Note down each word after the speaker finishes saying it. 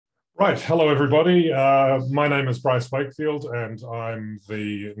Right, hello everybody. My name is Bryce Wakefield and I'm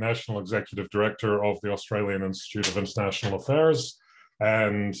the National Executive Director of the Australian Institute of International Affairs.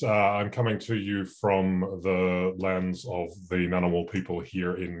 And I'm coming to you from the lands of the Ngunnawal people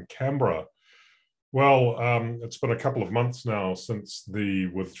here in Canberra. Well, it's been a couple of months now since the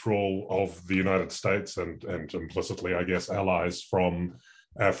withdrawal of the United States and implicitly, I guess, allies from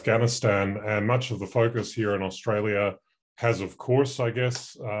Afghanistan, and much of the focus here in Australia has, of course, I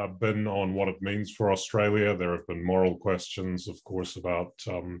guess, been on what it means for Australia. There have been moral questions, of course, about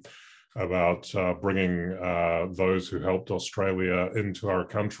bringing those who helped Australia into our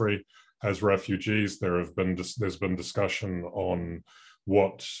country as refugees. There's been discussion on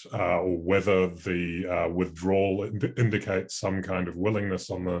what or whether the withdrawal indicates some kind of willingness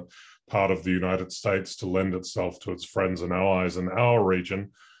on the part of the United States to lend itself to its friends and allies in our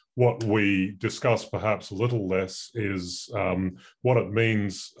region. What we discuss perhaps a little less is what it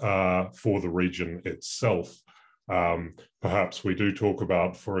means for the region itself. Perhaps we do talk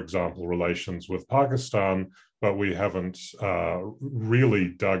about, for example, relations with Pakistan, but we haven't really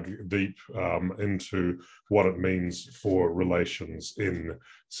dug deep into what it means for relations in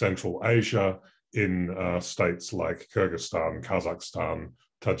Central Asia, in states like Kyrgyzstan, Kazakhstan,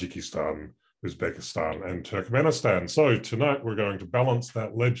 Tajikistan, Uzbekistan, and Turkmenistan. So tonight we're going to balance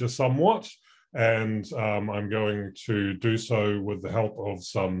that ledger somewhat, and I'm going to do so with the help of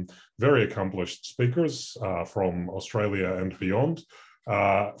some very accomplished speakers from Australia and beyond.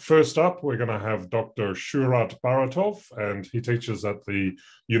 First up, we're going to have Dr. Shuhrat Baratov, and he teaches at the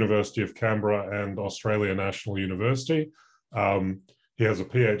University of Canberra and Australia National University. He has a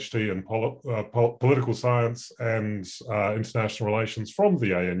PhD in political science and international relations from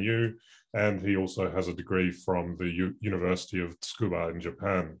the ANU, and he also has a degree from the University of Tsukuba in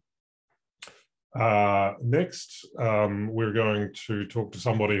Japan. Next, we're going to talk to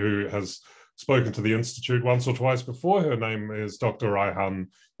somebody who has spoken to the Institute once or twice before. Her name is Dr. Raihan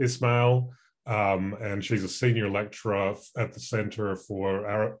Ismail, and she's a senior lecturer at the Center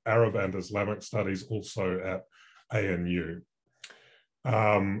for Arab and Islamic Studies, also at ANU.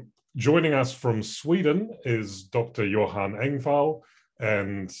 Joining us from Sweden is Dr. Johan Engvall,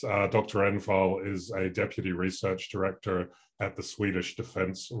 and Dr. Engvall is a Deputy Research Director at the Swedish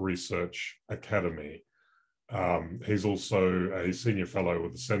Defence Research Academy. He's also a Senior Fellow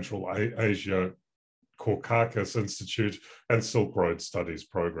with the Central Asia Caucasus Institute and Silk Road Studies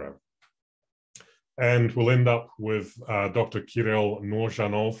Program. And we'll end up with Dr. Kirill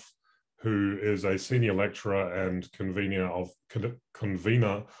Norzhanov, who is a Senior Lecturer and convener of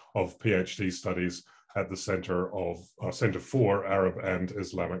PhD studies at the Center for Arab and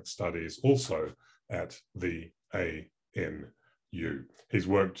Islamic Studies, also at the ANU. He's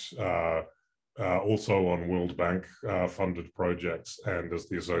worked also on World Bank funded projects and as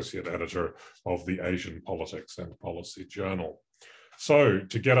the associate editor of the Asian Politics and Policy Journal. So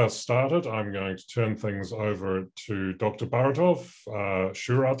to get us started, I'm going to turn things over to Dr. Baratov.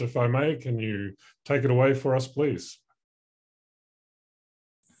 Shuhrat, if I may, can you take it away for us, please?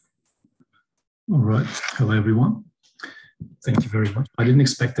 All right. Hello, everyone. Thank you very much. I didn't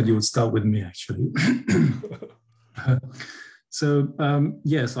expect that you would start with me, actually.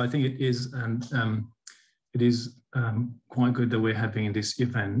 Yes, I think it is, and it is quite good that we're having this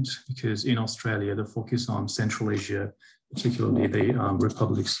event, because in Australia, the focus on Central Asia, particularly the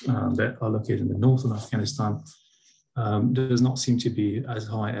republics that are located in the north of Afghanistan, does not seem to be as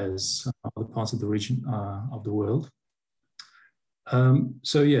high as other parts of the region of the world.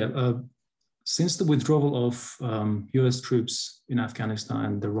 Since the withdrawal of US troops in Afghanistan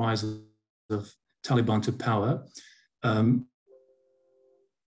and the rise of Taliban to power,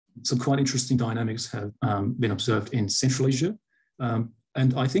 some quite interesting dynamics have been observed in Central Asia.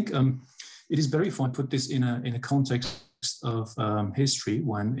 And I think it is very fine to put this in a context of history,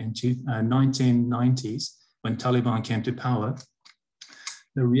 when in 1990s, when Taliban came to power,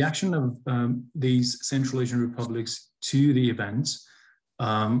 the reaction of these Central Asian republics to the events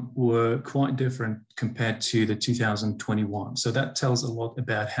were quite different compared to the 2021. So that tells a lot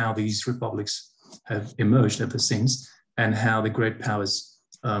about how these republics have emerged ever since, and how the great powers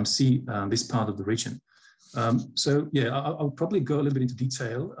see this part of the region. I'll probably go a little bit into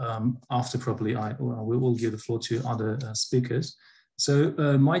detail after probably we will give the floor to other speakers. So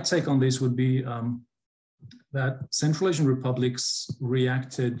my take on this would be that Central Asian republics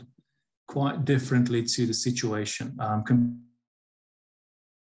reacted quite differently to the situation compared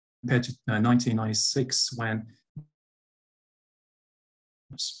to 1996, when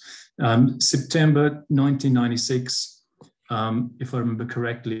September 1996, if I remember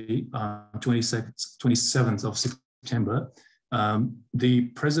correctly, 27th of September,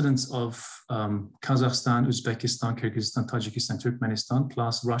 The presidents of Kazakhstan, Uzbekistan, Kyrgyzstan, Tajikistan, Turkmenistan,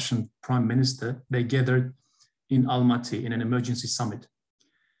 plus Russian prime minister, they gathered in Almaty in an emergency summit.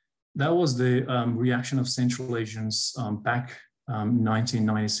 That was the reaction of Central Asians back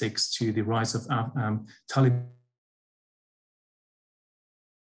 1996 to the rise of Taliban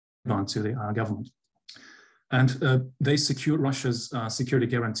to the government. And they secured Russia's security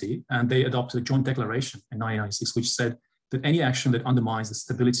guarantee, and they adopted a joint declaration in 1996, which said that any action that undermines the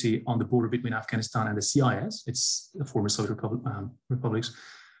stability on the border between Afghanistan and the CIS, it's the former Soviet republics,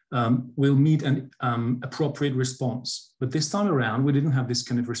 will meet an appropriate response. But this time around, we didn't have this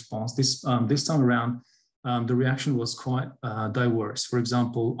kind of response. This time around, the reaction was quite diverse. For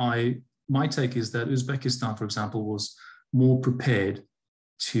example, my take is that Uzbekistan, for example, was more prepared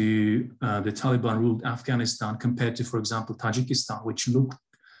to the Taliban-ruled Afghanistan compared to, for example, Tajikistan, which looked,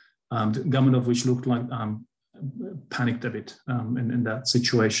 the government of which looked like panicked a bit in that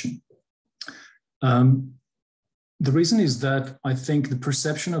situation. The reason is that I think the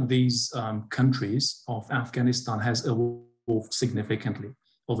perception of these countries of Afghanistan has evolved significantly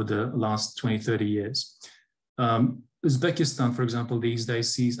over the last 20, 30 years. Uzbekistan, for example, these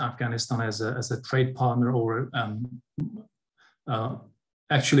days sees Afghanistan as a trade partner or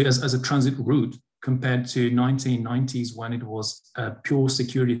actually as a transit route compared to 1990s when it was a pure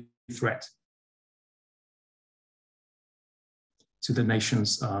security threat to the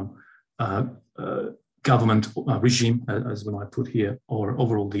nation's government regime, as we might put here, or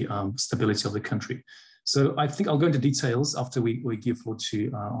overall the stability of the country. So I think I'll go into details after we give floor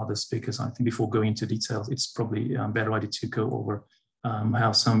to other speakers. I think before going into details, it's probably better idea to go over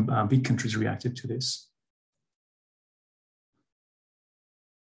how some big countries reacted to this.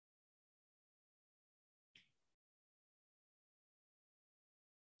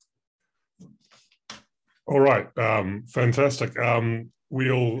 All right, fantastic.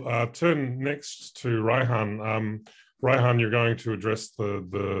 We'll turn next to Raihan. Raihan, you're going to address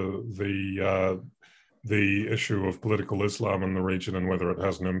the issue of political Islam in the region and whether it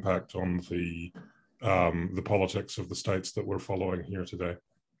has an impact on the politics of the states that we're following here today.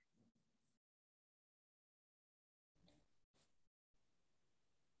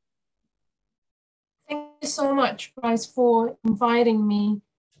 Thank you so much, Bryce, for inviting me.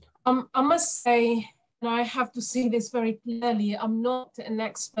 I must say, and I have to say this very clearly, I'm not an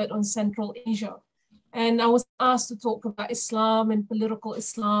expert on Central Asia. And I was asked to talk about Islam and political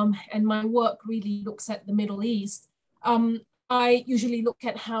Islam, and my work really looks at the Middle East. I usually look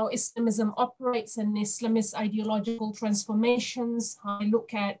at how Islamism operates and Islamist ideological transformations. I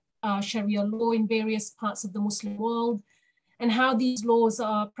look at Sharia law in various parts of the Muslim world and how these laws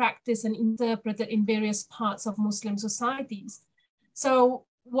are practiced and interpreted in various parts of Muslim societies. So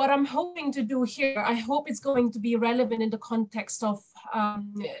what I'm hoping to do here, I hope it's going to be relevant in the context of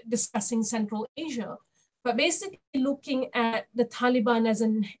discussing Central Asia, but basically looking at the Taliban as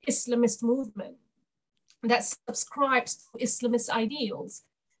an Islamist movement that subscribes to Islamist ideals,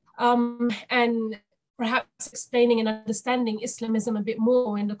 and perhaps explaining and understanding Islamism a bit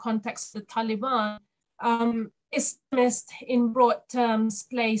more in the context of the Taliban. Islamists, in broad terms,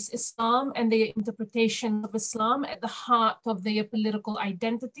 place Islam and their interpretation of Islam at the heart of their political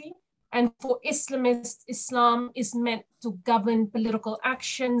identity. And for Islamists, Islam is meant to govern political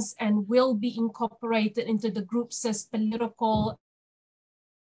actions and will be incorporated into the group's political,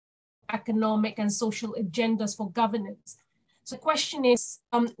 economic, and social agendas for governance. So the question is,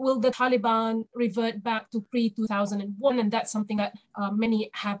 will the Taliban revert back to pre-2001? And that's something that many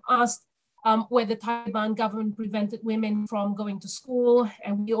have asked. Where the Taliban government prevented women from going to school,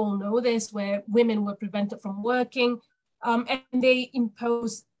 and we all know this, where women were prevented from working, and they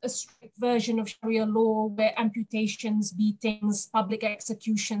imposed a strict version of Sharia law where amputations, beatings, public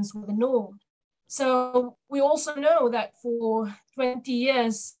executions were the norm. So we also know that for 20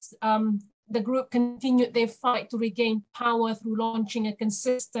 years, the group continued their fight to regain power through launching a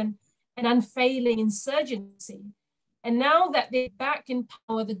consistent and unfailing insurgency. And now that they're back in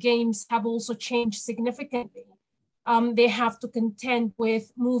power, the games have also changed significantly. They have to contend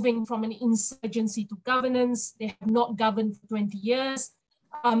with moving from an insurgency to governance. They have not governed for 20 years.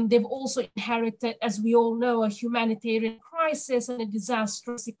 They've also inherited, as we all know, a humanitarian crisis and a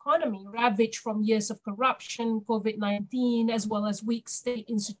disastrous economy ravaged from years of corruption, COVID-19, as well as weak state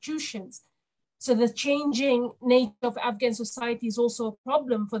institutions. So the changing nature of Afghan society is also a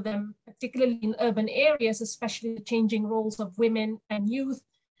problem for them, particularly in urban areas, especially the changing roles of women and youth,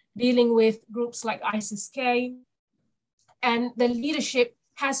 dealing with groups like ISIS-K. And the leadership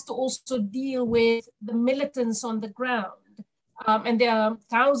has to also deal with the militants on the ground. And there are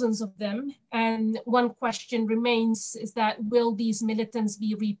thousands of them. And one question remains is that will these militants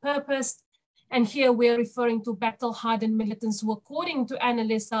be repurposed? And here we're referring to battle-hardened militants who, according to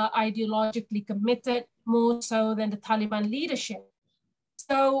analysts, are ideologically committed, more so than the Taliban leadership.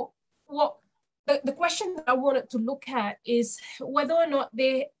 So what the question that I wanted to look at is whether or not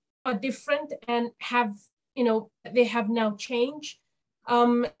they are different and have, they have now changed.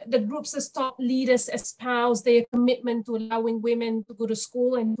 The groups as top leaders espouse their commitment to allowing women to go to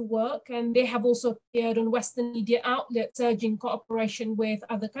school and to work, and they have also appeared on Western media outlets urging cooperation with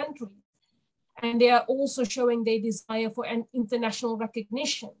other countries. And they are also showing their desire for an international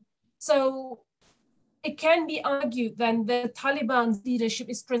recognition. So it can be argued then the Taliban's leadership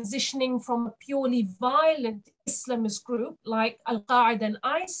is transitioning from a purely violent Islamist group like Al-Qaeda and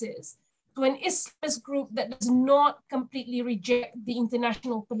ISIS to an Islamist group that does not completely reject the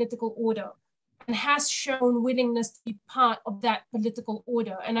international political order and has shown willingness to be part of that political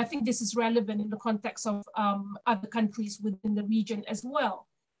order. And I think this is relevant in the context of other countries within the region as well.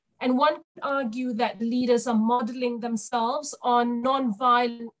 And one could argue that leaders are modeling themselves on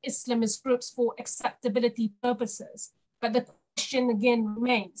non-violent Islamist groups for acceptability purposes. But the question again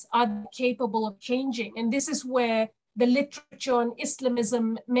remains, are they capable of changing? And this is where the literature on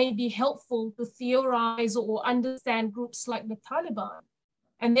Islamism may be helpful to theorize or understand groups like the Taliban.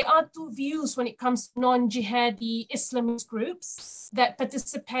 And there are two views when it comes to non-jihadi Islamist groups that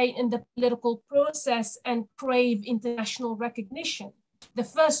participate in the political process and crave international recognition. The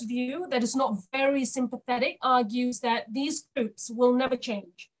first view, that is not very sympathetic, argues that these groups will never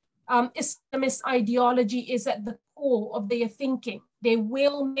change. Islamist ideology is at the core of their thinking. They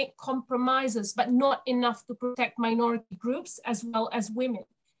will make compromises, but not enough to protect minority groups as well as women.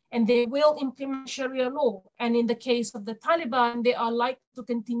 And they will implement Sharia law. And in the case of the Taliban, they are likely to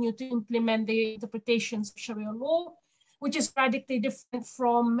continue to implement the interpretations of Sharia law, which is radically different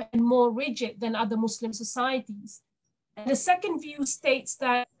from and more rigid than other Muslim societies. And the second view states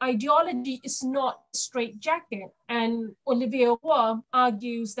that ideology is not a straitjacket. And Olivier Roy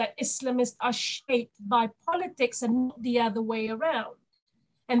argues that Islamists are shaped by politics and not the other way around.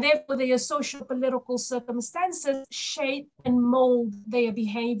 And therefore, their socio-political circumstances shape and mold their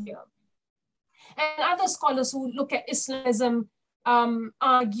behavior. And other scholars who look at Islamism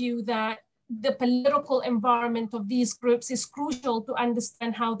argue that the political environment of these groups is crucial to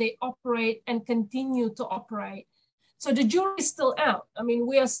understand how they operate and continue to operate. So the jury is still out. I mean,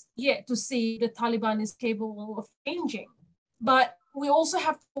 we are yet to see the Taliban is capable of changing, but we also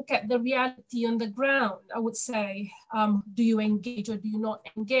have to look at the reality on the ground. I would say, do you engage or do you not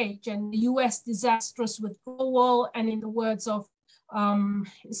engage? And the US disastrous withdrawal, and in the words of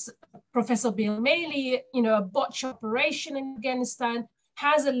Professor Bill Maley, a botched operation in Afghanistan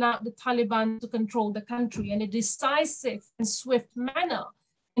has allowed the Taliban to control the country in a decisive and swift manner,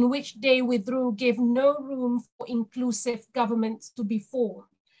 in which they withdrew, gave no room for inclusive governments to be formed.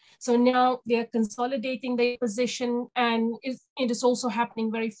 So now they're consolidating their position, and it is also happening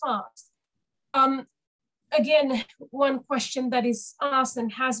very fast. Again, one question that is asked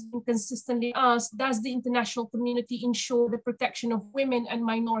and has been consistently asked, does the international community ensure the protection of women and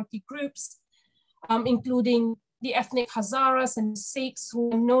minority groups, including the ethnic Hazaras and Sikhs,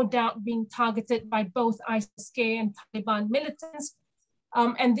 who are no doubt being targeted by both ISIS-K and Taliban militants?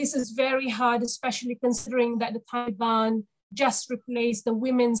 And this is very hard, especially considering that the Taliban just replaced the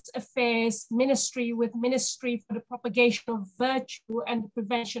Women's Affairs Ministry with Ministry for the Propagation of Virtue and the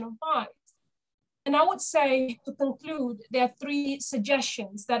Prevention of Vice. And I would say, to conclude, there are three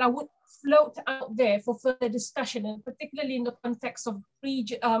suggestions that I would float out there for further discussion, and particularly in the context of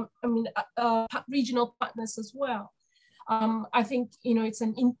regional partners as well. I think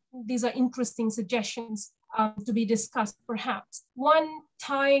these are interesting suggestions to be discussed, perhaps. One,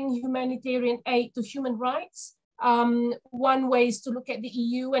 tying humanitarian aid to human rights. One way is to look at the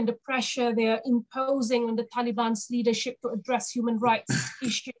EU and the pressure they're imposing on the Taliban's leadership to address human rights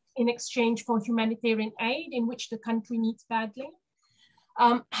issues in exchange for humanitarian aid, in which the country needs badly.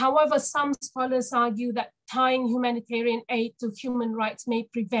 However, some scholars argue that tying humanitarian aid to human rights may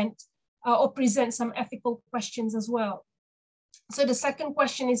prevent or present some ethical questions as well. So the second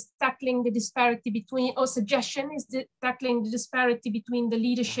question is tackling the disparity between, or suggestion is tackling the disparity between the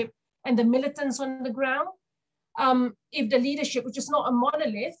leadership and the militants on the ground. If the leadership, which is not a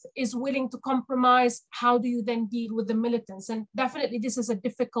monolith, is willing to compromise, how do you then deal with the militants? And definitely this is a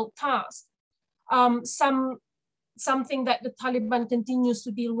difficult task. Something that the Taliban continues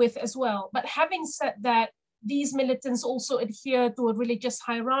to deal with as well. But having said that, these militants also adhere to a religious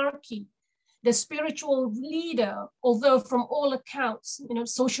hierarchy. The spiritual leader, although from all accounts,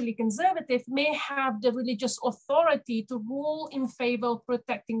 socially conservative, may have the religious authority to rule in favor of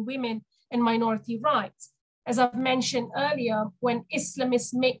protecting women and minority rights. As I've mentioned earlier, when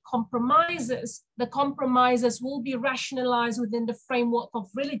Islamists make compromises, the compromises will be rationalized within the framework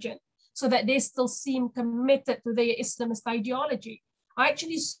of religion so that they still seem committed to their Islamist ideology. I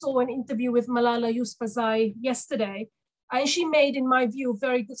actually saw an interview with Malala Yousafzai yesterday, and she made, in my view, a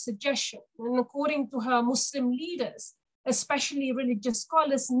very good suggestion. And according to her, Muslim leaders, especially religious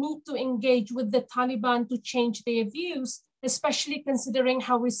scholars, need to engage with the Taliban to change their views, especially considering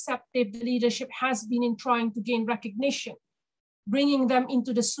how receptive the leadership has been in trying to gain recognition. Bringing them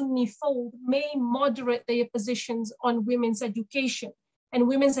into the Sunni fold may moderate their positions on women's education. And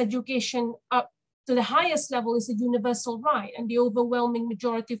women's education up to the highest level is a universal right, and the overwhelming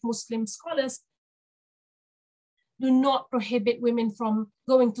majority of Muslim scholars do not prohibit women from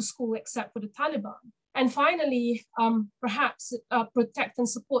going to school except for the Taliban. And finally, perhaps protect and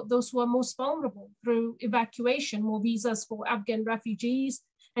support those who are most vulnerable through evacuation, more visas for Afghan refugees.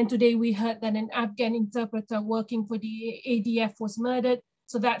 And today we heard that an Afghan interpreter working for the ADF was murdered.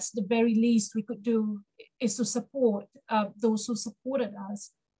 So that's the very least we could do, is to support those who supported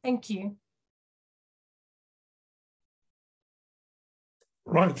us. Thank you.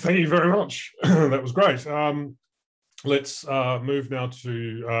 Right, thank you very much. That was great. Let's move now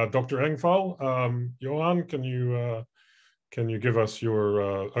to Dr. Engvall. Johan, can you give us your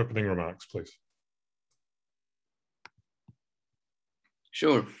opening remarks, please?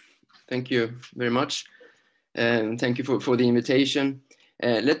 Sure. Thank you very much. And thank you for the invitation.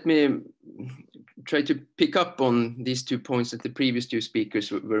 Let me try to pick up on these 2 points that the previous 2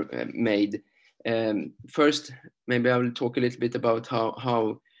 speakers were made. First, maybe I will talk a little bit about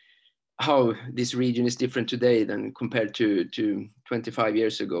how this region is different today than compared to 25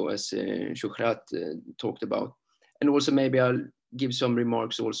 years ago, as Shuhrat talked about. And also maybe I'll give some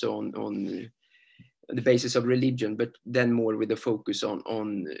remarks also on the basis of religion, but then more with a focus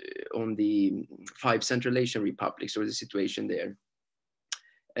on the 5 Central Asian republics or the situation there.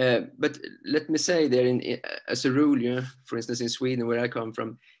 But let me say there, as a rule, for instance, in Sweden, where I come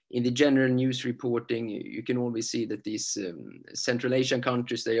from, in the general news reporting, you can always see that these Central Asian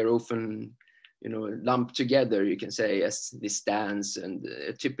countries, they are often, lumped together, you can say, as the stands, and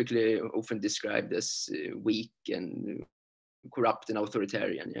typically often described as weak and corrupt and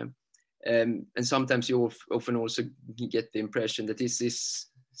authoritarian. Yeah. And sometimes you often also get the impression that this is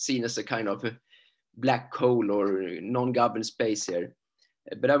seen as a kind of a black hole or non-governed space here.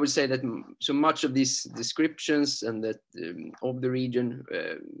 But I would say that so much of these descriptions and that of the region,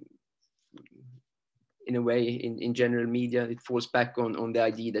 in a way, in general media, it falls back on the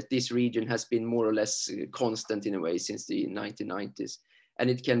idea that this region has been more or less constant in a way since the 1990s, and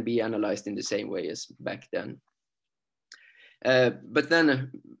it can be analyzed in the same way as back then. But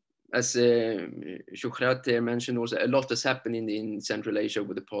then, as Shuhrat mentioned, also a lot has happened in Central Asia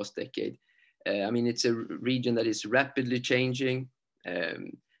over the past decade. I mean, it's a region that is rapidly changing.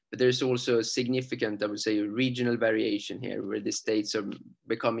 But there's also a significant, I would say, regional variation here, where the states are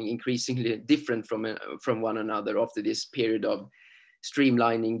becoming increasingly different from one another after this period of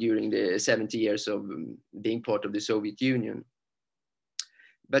streamlining during the 70 years of being part of the Soviet Union.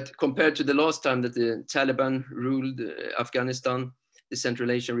 But compared to the last time that the Taliban ruled Afghanistan, the Central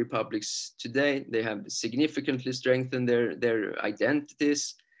Asian republics today, they have significantly strengthened their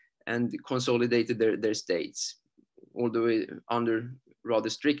identities and consolidated their states, although under rather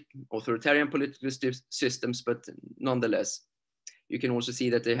strict authoritarian political systems, but nonetheless, you can also see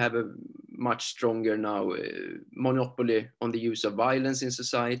that they have a much stronger now monopoly on the use of violence in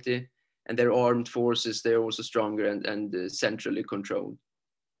society, and their armed forces, they're also stronger and centrally controlled.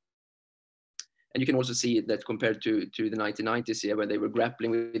 And you can also see that compared to the 1990s here, where they were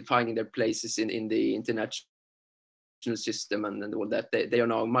grappling with finding their places in the international system and all that, they are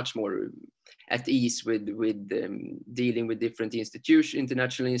now much more at ease with dealing with different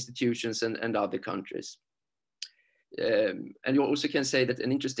international institutions and other countries. And you also can say that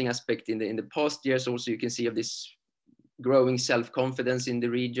an interesting aspect in the past years also you can see of this growing self-confidence in the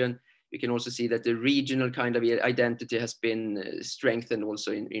region. You can also see that the regional kind of identity has been strengthened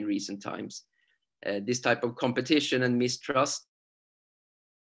also in recent times. This type of competition and mistrust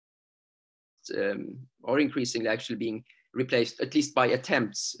are increasingly actually being replaced, at least by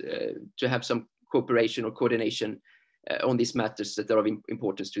attempts to have some cooperation or coordination on these matters that are of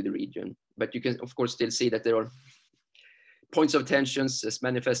importance to the region. But you can, of course, still see that there are points of tensions as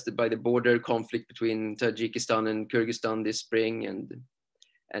manifested by the border conflict between Tajikistan and Kyrgyzstan this spring,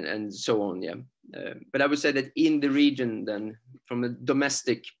 and so on. Yeah, but I would say that in the region, then from a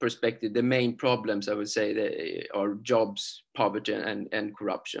domestic perspective, the main problems I would say are jobs, poverty, and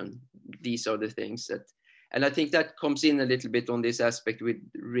corruption. These are the things that, and I think that comes in a little bit on this aspect with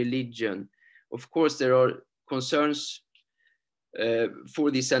religion. Of course, there are concerns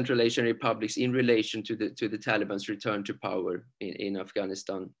for the Central Asian republics in relation to the Taliban's return to power in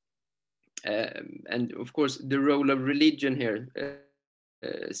Afghanistan. And of course, the role of religion here,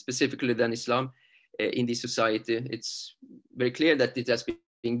 specifically than Islam, in this society, it's very clear that it has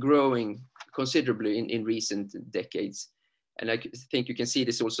been growing considerably in recent decades. And I think you can see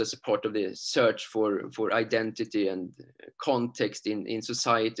this also as a part of the search for identity and context in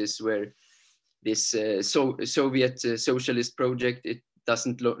societies where this Soviet socialist project, it does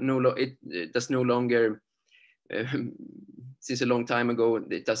no longer, since a long time ago,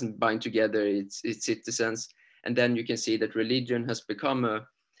 it doesn't bind together its citizens. And then you can see that religion has become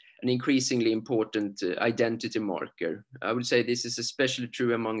an increasingly important identity marker. I would say this is especially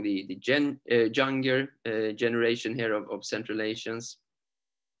true among the younger generation here of Central Asians.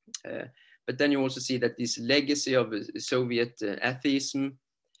 But then you also see that this legacy of Soviet atheism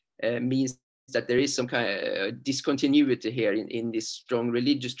means that there is some kind of discontinuity here in these strong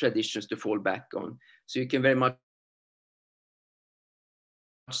religious traditions to fall back on. So you can very much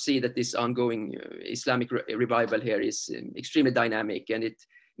see that this ongoing Islamic revival here is extremely dynamic, and it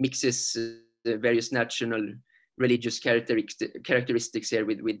mixes the various national religious characteristics here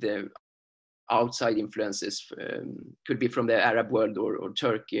with the outside influences, could be from the Arab world or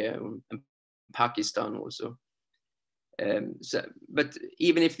Turkey and Pakistan also. But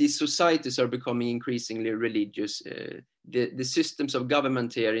even if these societies are becoming increasingly religious, the systems of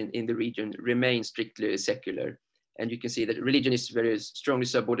government here in the region remain strictly secular. And you can see that religion is very strongly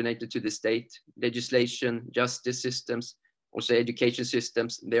subordinated to the state. Legislation, justice systems, also education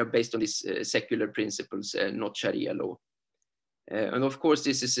systems, they are based on these secular principles, not Sharia law. And of course,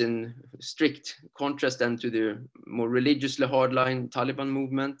 this is in strict contrast then to the more religiously hardline Taliban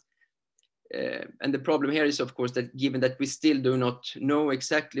movement. And the problem here is, of course, that given that we still do not know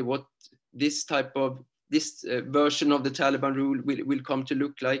exactly what this version of the Taliban rule will come to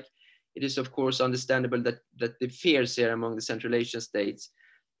look like, it is of course understandable that the fears here among the Central Asian states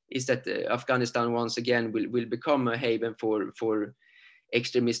is that Afghanistan once again will become a haven for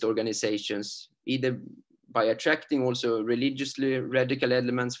extremist organizations, either by attracting also religiously radical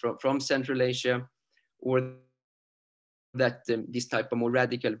elements from Central Asia, or that this type of more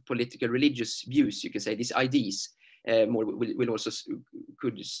radical political religious views, you can say, these ideas will also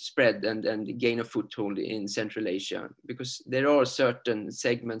could spread and gain a foothold in Central Asia, because there are certain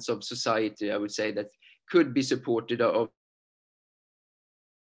segments of society, I would say, that could be supported of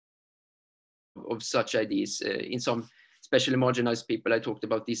such ideas. In some especially marginalized people, I talked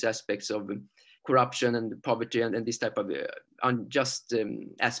about these aspects of corruption and poverty and this type of unjust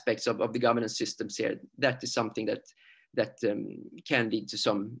aspects of the governance systems here. That is something that can lead to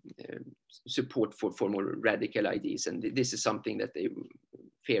some support for more radical ideas, and this is something that they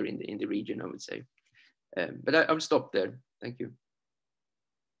fear in the region, I would say. But I'll stop there. Thank you.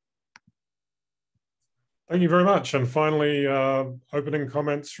 Thank you very much. And finally, opening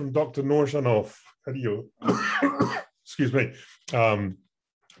comments from Dr. Nurjanov. How do you? Excuse me.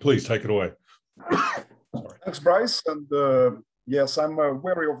 Please take it away. Sorry. Thanks, Bryce. And yes, I'm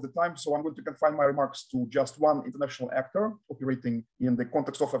wary of the time, so I'm going to confine my remarks to just one international actor operating in the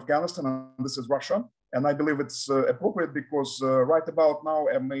context of Afghanistan, and this is Russia. And I believe it's appropriate because right about now,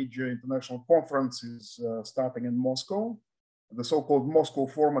 a major international conference is starting in Moscow, the so-called Moscow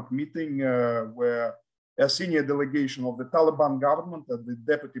format meeting, where a senior delegation of the Taliban government at the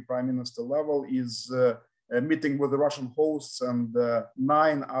deputy prime minister level is meeting with the Russian hosts, and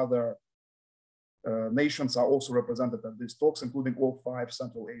 9 other nations are also represented at these talks, including all 5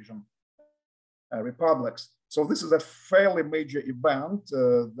 Central Asian republics. So this is a fairly major event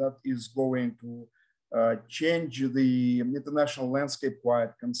that is going to change the international landscape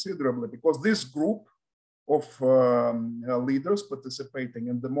quite considerably, because this group of leaders participating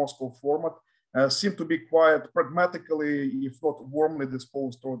in the Moscow format seem to be quite pragmatically, if not warmly,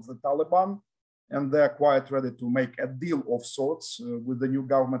 disposed towards the Taliban, and they're quite ready to make a deal of sorts with the new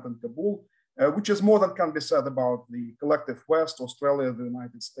government in Kabul, which is more than can be said about the collective West, Australia, the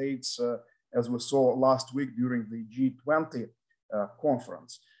United States, as we saw last week during the G20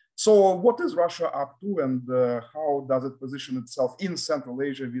 conference. So what is Russia up to, and how does it position itself in Central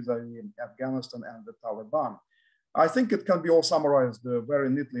Asia vis-a-vis Afghanistan and the Taliban? I think it can be all summarized very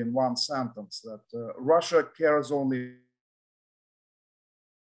neatly in one sentence, that Russia cares only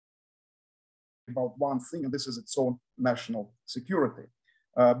about one thing, and this is its own national security.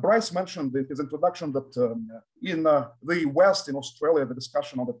 Bryce mentioned in his introduction that in the West, in Australia, the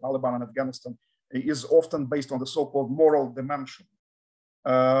discussion on the Taliban and Afghanistan is often based on the so-called moral dimension.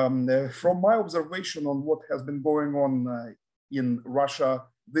 From my observation on what has been going on in Russia,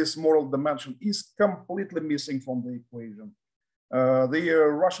 this moral dimension is completely missing from the equation. The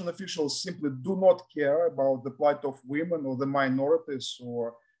Russian officials simply do not care about the plight of women or the minorities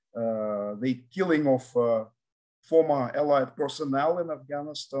or the killing of former Allied personnel in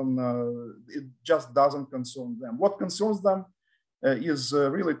Afghanistan. It just doesn't concern them. What concerns them is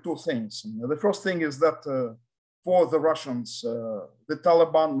really two things. The first thing is that for the Russians, the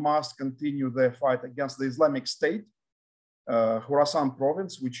Taliban must continue their fight against the Islamic State, Khorasan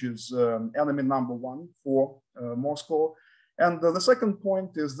province, which is enemy number one for Moscow. And the second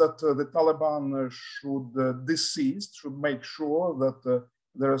point is that the Taliban should desist, should make sure that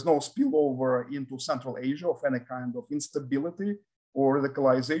there is no spillover into Central Asia of any kind of instability or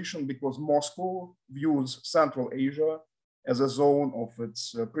radicalization, because Moscow views Central Asia as a zone of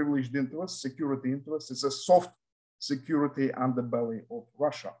its privileged interests, security interests. It's a soft security underbelly of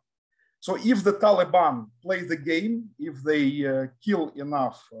Russia. So if the Taliban play the game, if they kill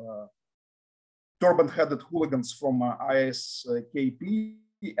enough turban-headed hooligans from ISKP,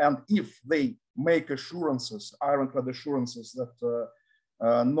 and if they make assurances, ironclad assurances that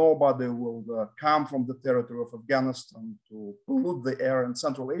nobody will come from the territory of Afghanistan to pollute the air in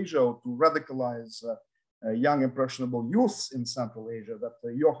Central Asia or to radicalize young impressionable youths in Central Asia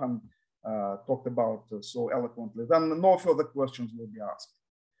that Johan talked about so eloquently, then no further questions will be asked.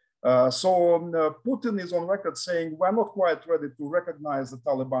 So Putin is on record saying we're not quite ready to recognize the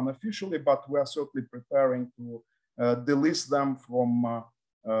Taliban officially, but we are certainly preparing to delist them from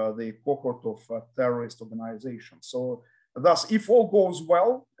the cohort of terrorist organizations. So thus, if all goes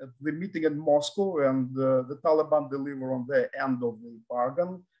well at the meeting in Moscow and the Taliban deliver on their end of the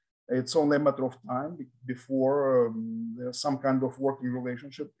bargain, it's only a matter of time before there's some kind of working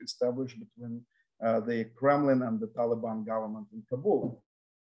relationship established between the Kremlin and the Taliban government in Kabul.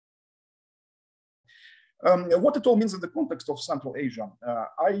 What it all means in the context of Central Asia.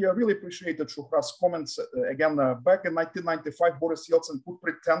 I really appreciated Shuhrat's comments. Again, back in 1995, Boris Yeltsin could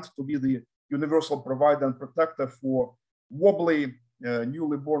pretend to be the universal provider and protector for wobbly,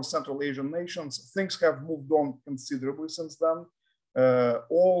 newly born Central Asian nations. Things have moved on considerably since then.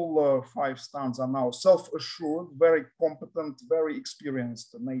 All five stands are now self-assured, very competent, very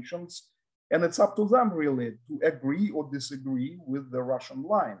experienced nations. And it's up to them really to agree or disagree with the Russian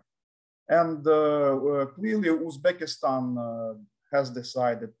line. And clearly Uzbekistan has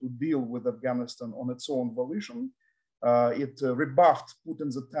decided to deal with Afghanistan on its own volition. It rebuffed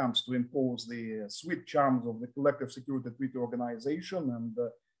Putin's attempts to impose the sweet charms of the Collective Security Treaty Organization and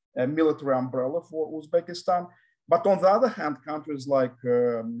a military umbrella for Uzbekistan. But on the other hand, countries like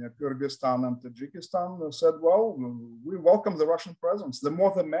Kyrgyzstan and Tajikistan said, well, we welcome the Russian presence, the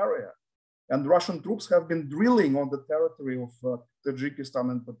more the merrier. And Russian troops have been drilling on the territory of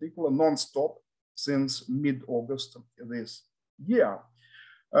Tajikistan in particular, non-stop since mid-August this year.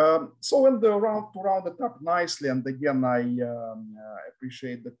 So in the round, to round it up nicely, and again, I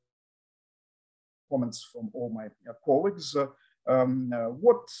appreciate the comments from all my colleagues.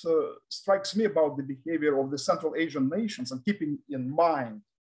 What strikes me about the behavior of the Central Asian nations, and keeping in mind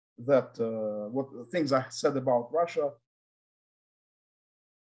that what things I said about Russia,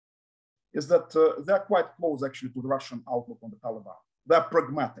 is that they're quite close actually to the Russian outlook on the Taliban. They're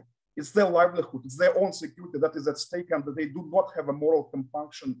pragmatic. It's their livelihood, it's their own security that is at stake, and that they do not have a moral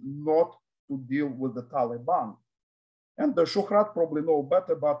compunction not to deal with the Taliban. And Shuhrat probably know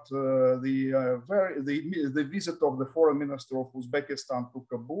better, but the visit of the foreign minister of Uzbekistan to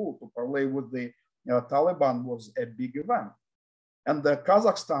Kabul to parley with the Taliban was a big event. And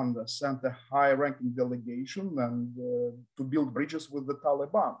Kazakhstan sent a high-ranking delegation and to build bridges with the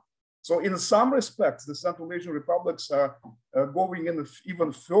Taliban. So in some respects, the Central Asian republics are going in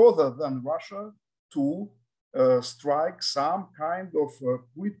even further than Russia to strike some kind of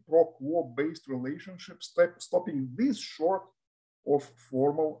quid pro quo based relationship, stopping this short of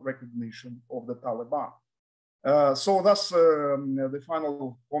formal recognition of the Taliban. So thus, the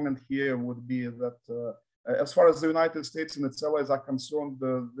final comment here would be that as far as the United States and its allies are concerned,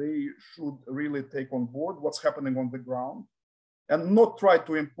 they should really take on board what's happening on the ground and not try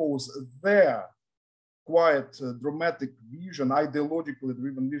to impose their quite dramatic vision, ideologically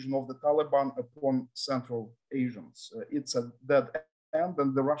driven vision of the Taliban upon Central Asians. It's a dead end,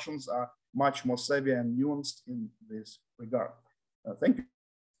 and the Russians are much more savvy and nuanced in this regard. Thank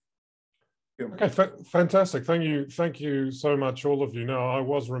you. Okay, fantastic. Thank you so much, all of you. Now, I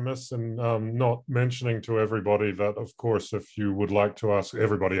was remiss in not mentioning to everybody that, of course, if you would like to ask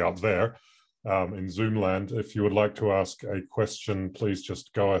everybody out there in Zoom land, if you would like to ask a question, please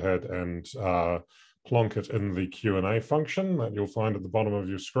just go ahead and plonk it in the Q&A function that you'll find at the bottom of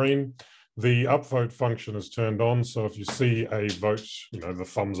your screen. The upvote function is turned on, so if you see a vote, the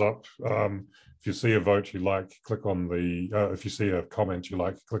thumbs up. If you see a vote you like, click on the, if you see a comment you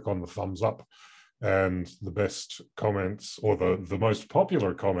like, click on the thumbs up, and the best comments or the most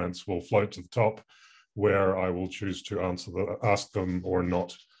popular comments will float to the top, where I will choose to ask them or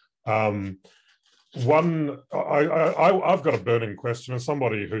not. I've got a burning question as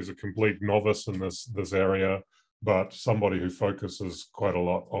somebody who's a complete novice in this area, but somebody who focuses quite a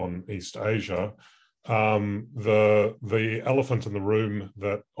lot on East Asia. The elephant in the room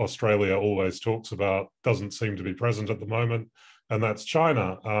that Australia always talks about doesn't seem to be present at the moment, and that's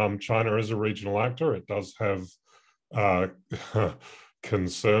China. China is a regional actor. It does have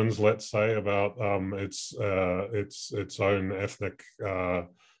concerns, let's say, about its own ethnic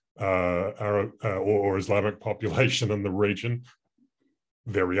Arab or Islamic population in the region.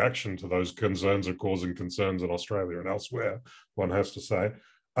 Their reaction to those concerns are causing concerns in Australia and elsewhere, one has to say.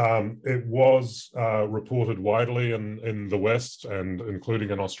 It was reported widely in the West, and including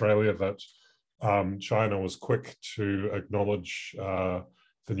in Australia, that China was quick to acknowledge the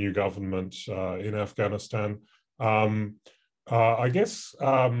new government in Afghanistan. I guess,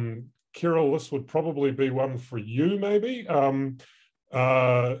 Kirill, this would probably be one for you, maybe.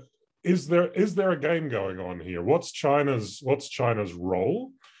 Is there a game going on here? What's China's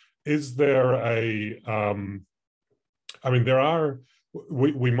role? Is there a I mean, there are,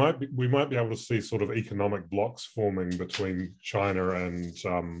 we might be able to see sort of economic blocks forming between China and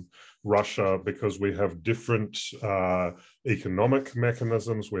Russia, because we have different economic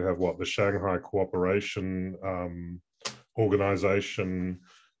mechanisms. We have the Shanghai Cooperation Organization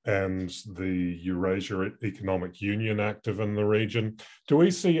and the Eurasia Economic Union active in the region. Do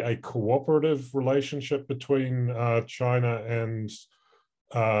we see a cooperative relationship between China and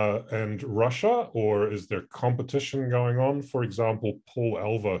Russia, or is there competition going on? For example, Paul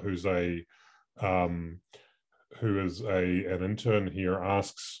Elva, who is an intern here,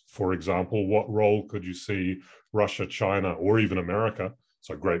 asks, for example, what role could you see Russia, China, or even America,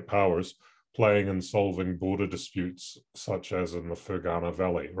 so great powers, playing in solving border disputes, such as in the Fergana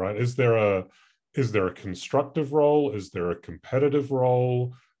Valley, right? Is there a constructive role? Is there a competitive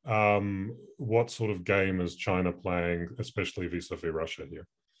role? What sort of game is China playing, especially vis-a-vis Russia here?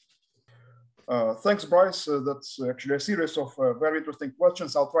 Thanks, Bryce. That's actually a series of very interesting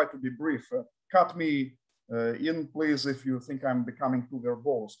questions. I'll try to be brief. Cut me in, please, if you think I'm becoming too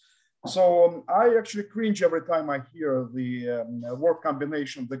verbose. So I actually cringe every time I hear the word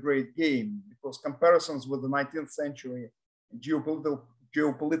combination, the great game, because comparisons with the 19th century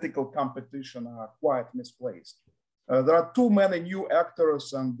geopolitical competition are quite misplaced. There are too many new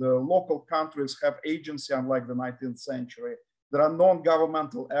actors, and local countries have agency, unlike the 19th century. There are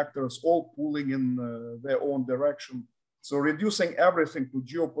non-governmental actors all pulling in their own direction. So reducing everything to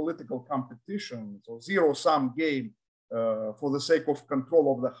geopolitical competition, so zero-sum game, for the sake of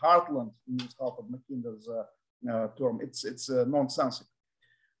control of the heartland, to use Alfred Mackinder's term, it's nonsensical.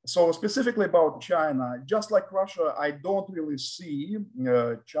 So specifically about China, just like Russia, I don't really see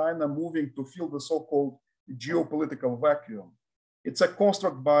China moving to fill the so-called geopolitical vacuum. It's a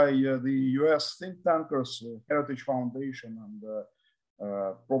construct by the US think tankers, Heritage Foundation, and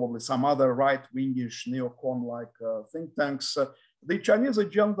probably some other right-wingish neocon-like think tanks. The Chinese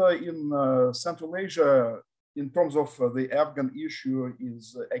agenda in Central Asia, in terms of the Afghan issue,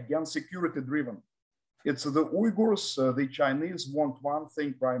 is again security-driven. It's the Uyghurs, the Chinese want one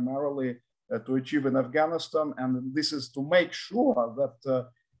thing primarily to achieve in Afghanistan, and this is to make sure that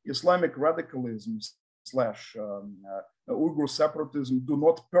Islamic radicalism / Uyghur separatism do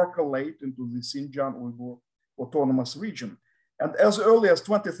not percolate into the Xinjiang Uyghur Autonomous Region. And as early as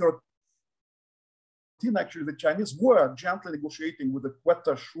 2013, actually, the Chinese were gently negotiating with the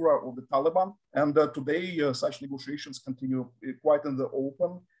Quetta Shura of the Taliban. And today, such negotiations continue quite in the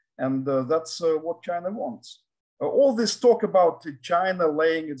open. And that's what China wants. All this talk about China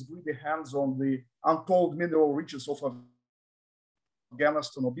laying its greedy hands on the untold mineral riches of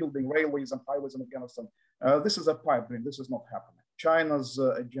Afghanistan, or building railways and highways in Afghanistan, this is a pipe dream. This is not happening. China's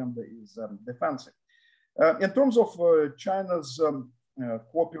agenda is defensive. In terms of China's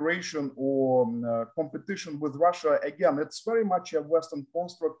cooperation or competition with Russia, again, it's very much a Western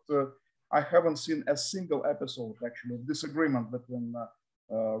construct. I haven't seen a single episode, actually, of disagreement between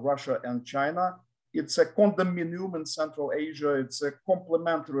Russia and China. it's a condominium in Central Asia. It's a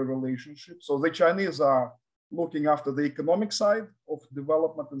complementary relationship. So the Chinese are looking after the economic side of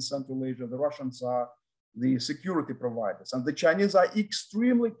development in Central Asia. The Russians are the security providers. And the Chinese are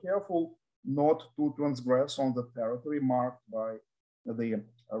extremely careful not to transgress on the territory marked by the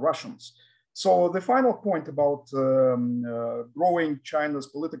Russians. So the final point about growing China's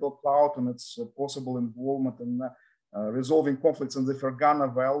political clout and its possible involvement in resolving conflicts in the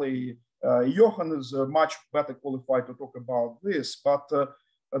Fergana Valley, Johan is much better qualified to talk about this, but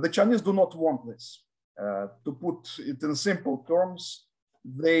the Chinese do not want this. To put it in simple terms,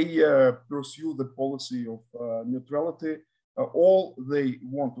 they pursue the policy of neutrality. All they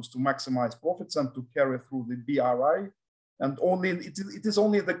want is to maximize profits and to carry through the BRI. And it is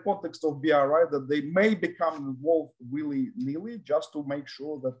only in the context of BRI that they may become involved willy-nilly, just to make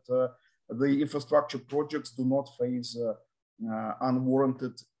sure that the infrastructure projects do not face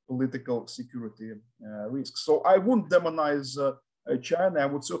unwarranted political security risks. So I wouldn't demonize China. I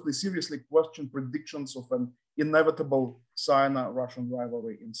would certainly seriously question predictions of an inevitable Sino-Russian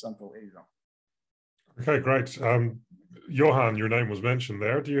rivalry in Central Asia. Okay, great. Johan, your name was mentioned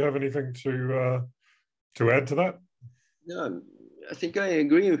there. Do you have anything to add to that? No, I think I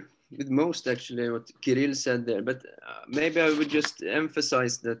agree with most, actually, what Kirill said there, but maybe I would just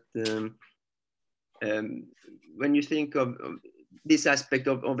emphasize that when you think of this aspect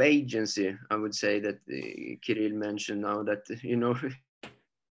of agency, I would say that Kirill mentioned now that, you know,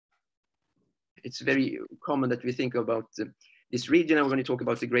 it's very common that we think about this region, and when you talk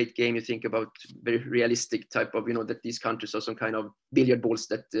about the great game, you think about very realistic type of, you know, that these countries are some kind of billiard balls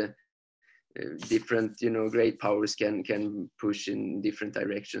that different, you know, great powers can push in different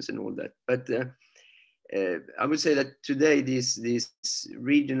directions and all that. But I would say that today these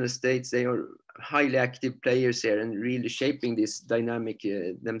regional states, they are highly active players here and really shaping this dynamic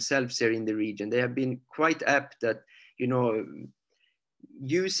themselves here in the region. They have been quite apt at, you know,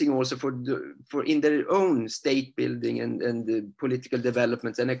 using also for in their own state building and the political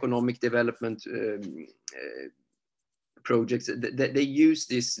development and economic development projects. They use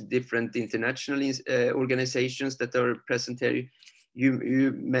these different international organizations that are present here.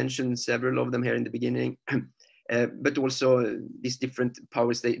 You mentioned several of them here in the beginning, but also these different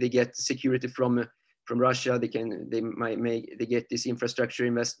powers. They get security from Russia. They get these infrastructure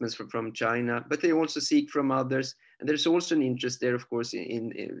investments from China, but they also seek from others. And there's also an interest there, of course,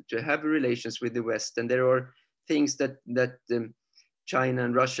 in to have relations with the West. And there are things that China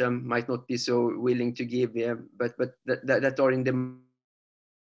and Russia might not be so willing to give, yeah, but that are in demand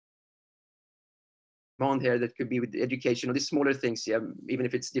here, that could be with education or the smaller things, yeah, even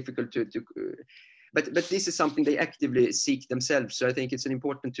if it's difficult but this is something they actively seek themselves. So I think it's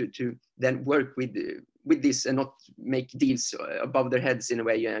important to then work with this and not make deals above their heads in a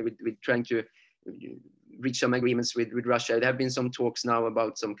way, yeah, with trying to reach some agreements with Russia. There have been some talks now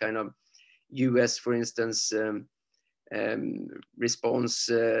about some kind of US, for instance, response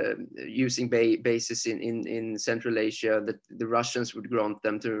using bases in Central Asia that the Russians would grant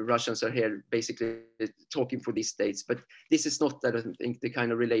them. The Russians are here basically talking for these states, but this is not, I don't think, the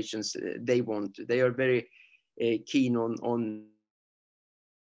kind of relations they want. They are very keen on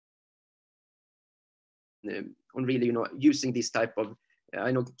really, you know, using this type of,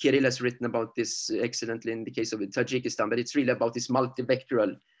 I know Kirill has written about this excellently in the case of Tajikistan, but it's really about this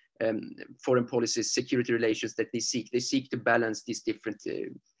multi-vectoral foreign policies, security relations that they seek. They seek to balance these different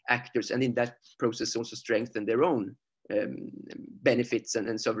actors, and in that process also strengthen their own benefits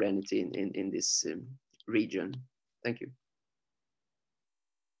and sovereignty in this region. Thank you.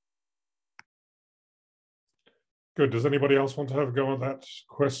 Good. Does anybody else want to have a go at that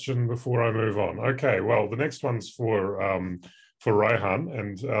question before I move on? Okay. Well, the next one's for Reihan,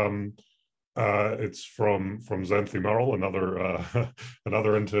 and it's from Xanthi Murrell,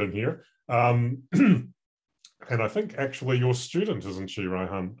 another intern here, and I think actually your student, isn't she,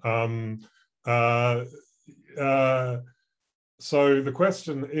 Reihan? So the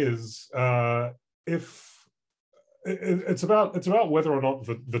question is, if it's about whether or not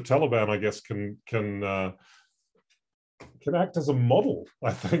the Taliban, I guess, can act as a model,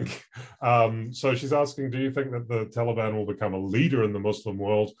 I think. So she's asking, do you think that the Taliban will become a leader in the Muslim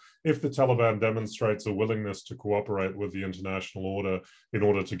world if the Taliban demonstrates a willingness to cooperate with the international order in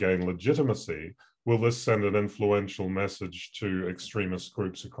order to gain legitimacy? Will this send an influential message to extremist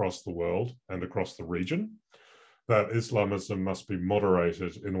groups across the world and across the region that Islamism must be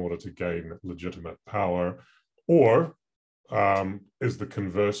moderated in order to gain legitimate power? Or is the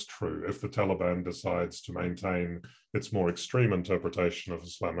converse true? If the Taliban decides to maintain its more extreme interpretation of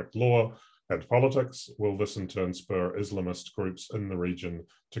Islamic law and politics, will this in turn spur Islamist groups in the region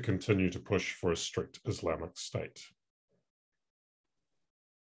to continue to push for a strict Islamic state?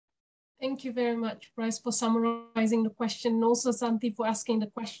 Thank you very much, Bryce, for summarizing the question, and also Santi for asking the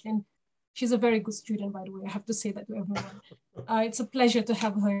question. She's a very good student, by the way. I have to say that to everyone. It's a pleasure to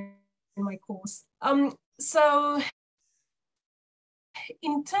have her in my course. So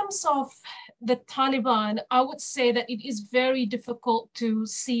in terms of the Taliban, I would say that it is very difficult to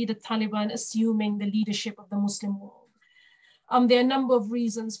see the Taliban assuming the leadership of the Muslim world. There are a number of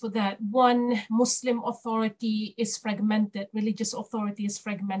reasons for that. One, Muslim authority is fragmented, religious authority is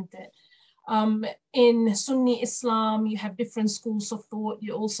fragmented. In Sunni Islam, you have different schools of thought.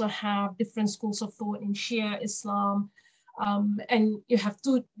 You also have different schools of thought in Shia Islam. And you have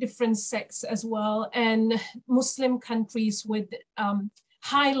two different sects as well. And Muslim countries would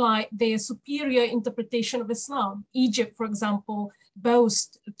highlight their superior interpretation of Islam. Egypt, for example,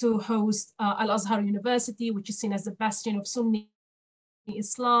 boasts to host Al-Azhar University, which is seen as the bastion of Sunni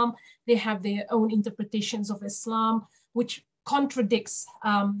Islam. They have their own interpretations of Islam, which contradicts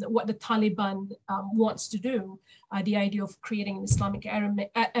what the Taliban wants to do. The idea of creating an Islamic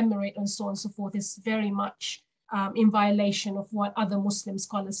emirate and so on and so forth is very much in violation of what other Muslim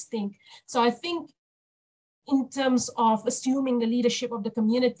scholars think. So I think in terms of assuming the leadership of the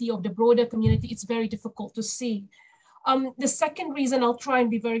community, of the broader community, it's very difficult to see. The second reason, I'll try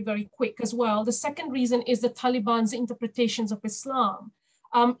and be very, very quick as well. The second reason is the Taliban's interpretations of Islam.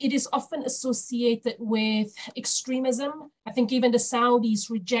 It is often associated with extremism. I think even the Saudis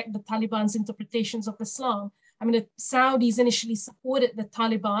reject the Taliban's interpretations of Islam. I mean, the Saudis initially supported the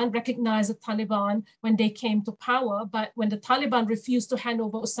Taliban, recognized the Taliban when they came to power, but when the Taliban refused to hand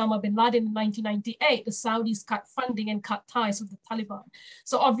over Osama bin Laden in 1998, the Saudis cut funding and cut ties with the Taliban.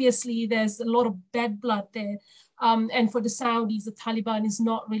 So obviously there's a lot of bad blood there. And for the Saudis, the Taliban is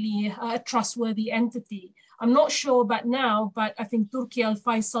not really a trustworthy entity. I'm not sure about now, but I think Turkey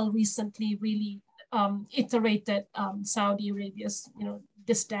al-Faisal recently really iterated Saudi Arabia's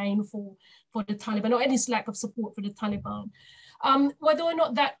disdain for the Taliban, or any lack of support for the Taliban. Whether or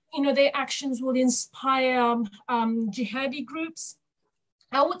not that their actions will inspire jihadi groups,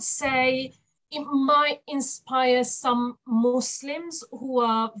 I would say it might inspire some Muslims who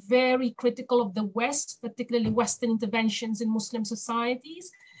are very critical of the West, particularly Western interventions in Muslim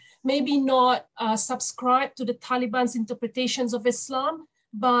societies, maybe not subscribe to the Taliban's interpretations of Islam,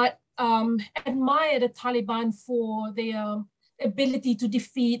 but admire the Taliban for their ability to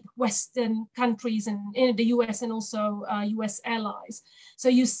defeat Western countries and in the US and also US allies. So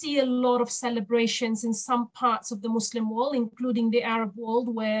you see a lot of celebrations in some parts of the Muslim world, including the Arab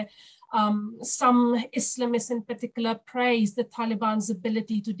world, where some Islamists in particular praise the Taliban's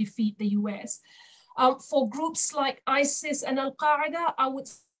ability to defeat the US. For groups like ISIS and Al-Qaeda, I would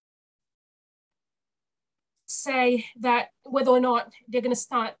say that whether or not they're going to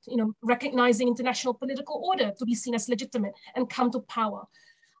start, recognizing international political order to be seen as legitimate and come to power.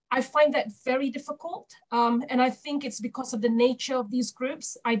 I find that very difficult. And I think it's because of the nature of these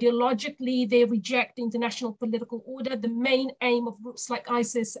groups. Ideologically, they reject the international political order. The main aim of groups like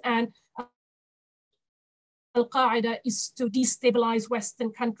ISIS and Al-Qaeda is to destabilize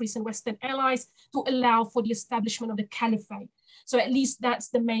Western countries and Western allies to allow for the establishment of the caliphate. So at least that's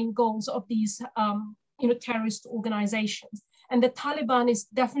the main goals of these terrorist organizations. And the Taliban is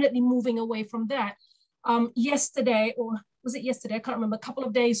definitely moving away from that. Yesterday, or was it yesterday? I can't remember, a couple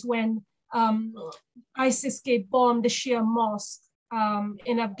of days when ISIS bombed the Shia mosque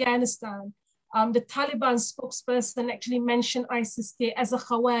in Afghanistan, the Taliban spokesperson actually mentioned ISIS-K as a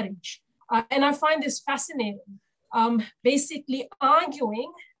Khawarij. And I find this fascinating, basically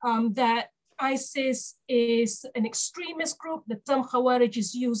arguing that ISIS is an extremist group. The term Khawarij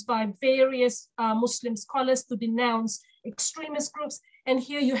is used by various Muslim scholars to denounce extremist groups. And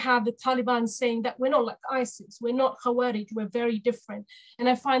here you have the Taliban saying that we're not like ISIS, we're not Khawarij, we're very different. And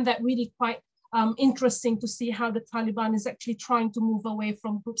I find that really quite interesting to see how the Taliban is actually trying to move away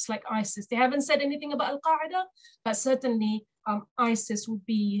from groups like ISIS. They haven't said anything about Al-Qaeda, but certainly ISIS would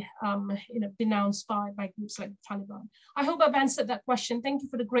be denounced by groups like the Taliban. I hope I've answered that question. Thank you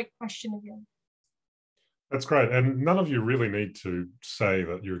for the great question again. That's great, and none of you really need to say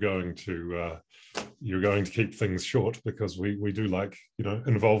that you're going to keep things short, because we do like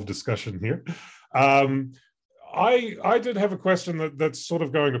involved discussion here. I did have a question that's sort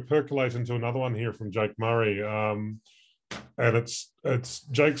of going to percolate into another one here from Jake Murray. And it's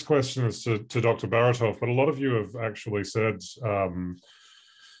Jake's question is to Dr. Baratov, but a lot of you have actually said,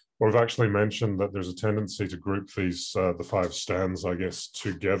 or have actually mentioned that there's a tendency to group the 5 stands, I guess,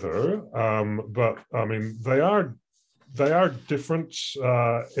 together. But I mean, they are they are different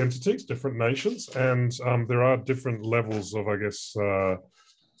entities, different nations, and there are different levels of, I guess,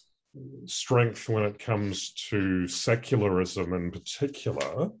 strength when it comes to secularism in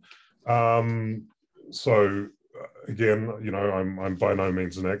particular. So again, you know, I'm by no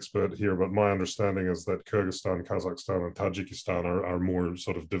means an expert here, but my understanding is that Kyrgyzstan, Kazakhstan, and Tajikistan are more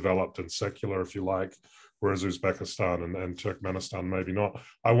sort of developed and secular, if you like, whereas Uzbekistan and Turkmenistan maybe not.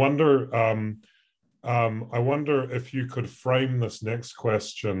 I wonder if you could frame this next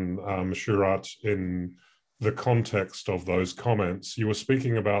question, Shuhrat, in the context of those comments. You were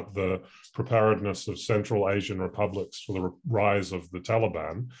speaking about the preparedness of Central Asian republics for the rise of the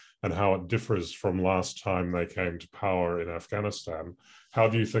Taliban and how it differs from last time they came to power in Afghanistan. How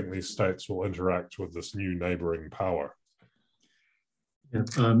do you think these states will interact with this new neighboring power? Yeah,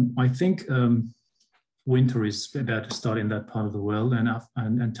 I think winter is about to start in that part of the world, and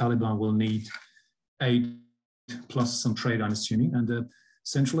Taliban will need aid plus some trade, I'm assuming, and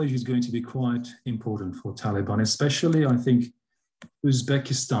Central Asia is going to be quite important for Taliban, especially, I think,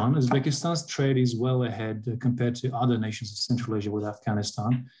 Uzbekistan. Uzbekistan's trade is well ahead compared to other nations of Central Asia with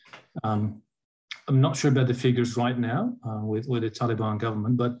Afghanistan. I'm not sure about the figures right now with the Taliban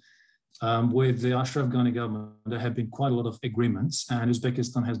government, but with the Ashraf Ghani government, there have been quite a lot of agreements, and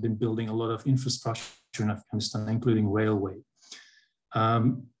Uzbekistan has been building a lot of infrastructure in Afghanistan, including railway.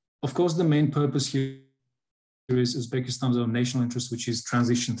 Of course, the main purpose here is Uzbekistan's own national interest, which is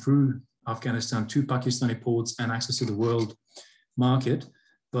transition through Afghanistan to Pakistani ports and access to the world market.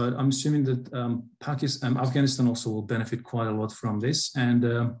 But I'm assuming that Afghanistan also will benefit quite a lot from this. And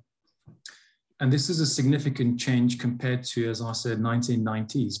this is a significant change compared to, as I said,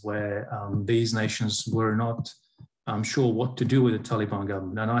 1990s, where these nations were not sure what to do with the Taliban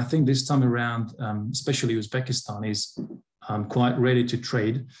government. And I think this time around, especially Uzbekistan is quite ready to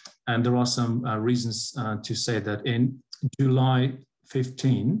trade. And there are some reasons to say that in July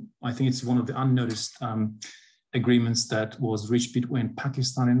 15, I think it's one of the unnoticed agreements that was reached between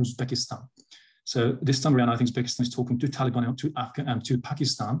Pakistan and Uzbekistan. So this time around, I think Uzbekistan is talking to Taliban and to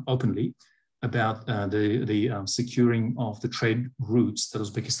Pakistan openly about the securing of the trade routes that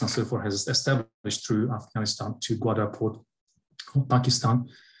Uzbekistan so far has established through Afghanistan to Gwadar port of Pakistan.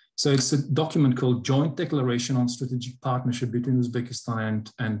 So it's a document called Joint Declaration on Strategic Partnership between Uzbekistan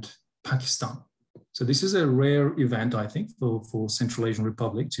and Pakistan. So this is a rare event, I think, for Central Asian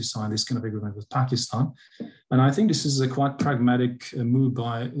Republic to sign this kind of agreement with Pakistan. And I think this is a quite pragmatic move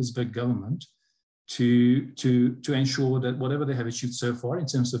by Uzbek government to ensure that whatever they have achieved so far in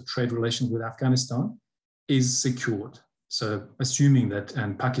terms of trade relations with Afghanistan is secured. So assuming that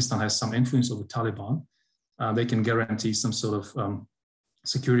Pakistan has some influence over Taliban, they can guarantee some sort of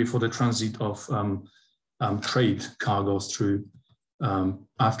security for the transit of trade cargoes through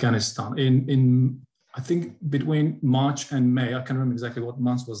Afghanistan. In I think between March and May, I can't remember exactly what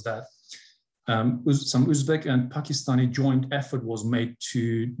month was that, some Uzbek and Pakistani joint effort was made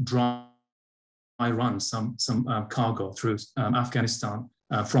to dry run some cargo through Afghanistan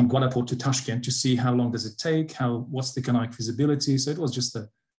from Gwadar port to Tashkent to see how long does it take, what's the economic feasibility. So it was just a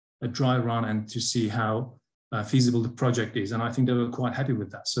dry run and to see how feasible the project is. And I think they were quite happy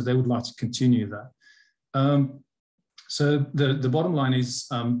with that. So they would like to continue that. So the bottom line is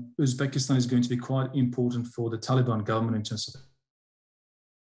Uzbekistan is going to be quite important for the Taliban government in terms of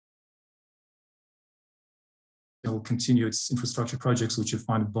it will continue its infrastructure projects, which are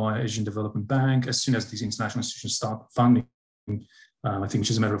funded by Asian Development Bank as soon as these international institutions start funding, I think,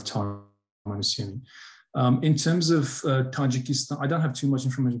 which is a matter of time, I'm assuming. In terms of Tajikistan, I don't have too much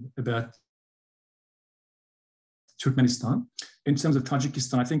information about Turkmenistan. In terms of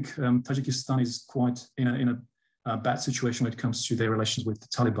Tajikistan, I think Tajikistan is quite in a bad situation when it comes to their relations with the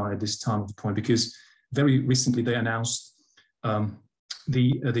Taliban at this time of the point, because very recently they announced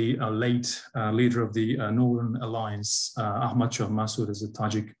the late leader of the Northern Alliance, Ahmad Shah Massoud, as a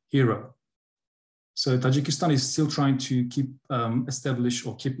Tajik hero. So Tajikistan is still trying to keep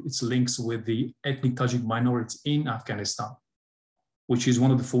its links with the ethnic Tajik minority in Afghanistan, which is one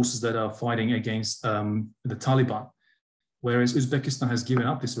of the forces that are fighting against the Taliban. Whereas Uzbekistan has given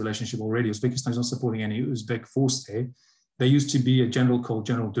up this relationship already. Uzbekistan is not supporting any Uzbek force there. There used to be a general called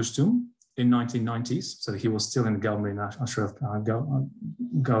General Dostum in 1990s, so he was still in the government, in Ashraf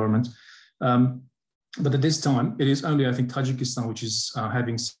government. But at this time, it is only, I think, Tajikistan which is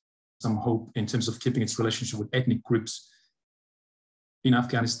having some hope in terms of keeping its relationship with ethnic groups in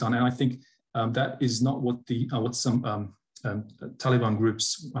Afghanistan. And I think that is not what some Taliban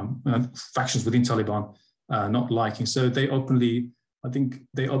groups, factions within Taliban, not liking. So they openly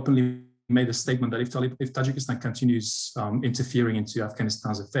made a statement that if Tajikistan continues interfering into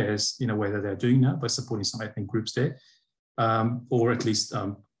Afghanistan's affairs in a way that they're doing now by supporting some ethnic groups there, or at least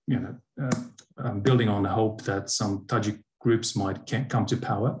building on the hope that some Tajik groups might come to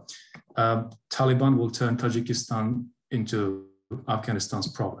power. Taliban will turn Tajikistan into Afghanistan's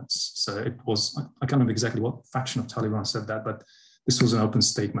province. So it was, I can't remember exactly what faction of Taliban said that, but this was an open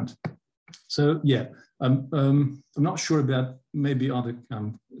statement. So yeah, I'm not sure about, maybe other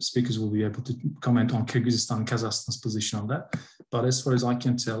speakers will be able to comment on Kyrgyzstan and Kazakhstan's position on that. But as far as I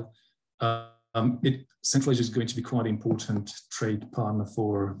can tell, Central Asia is going to be quite an important trade partner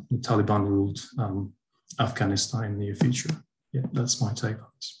for the Taliban-ruled Afghanistan in the near future. Yeah, that's my take on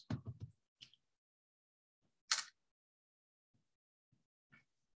this.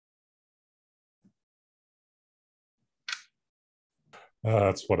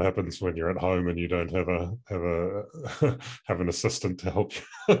 That's what happens when you're at home and you don't have have an assistant to help you.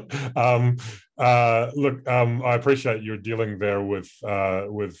 Look, I appreciate you're dealing there with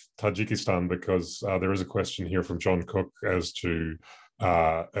Tajikistan, because there is a question here from John Cook as to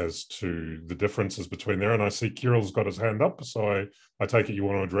the differences between there, and I see Kirill's got his hand up, so I take it you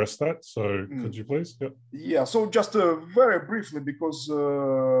want to address that. So could you please? Yeah. Yeah. So just very briefly, because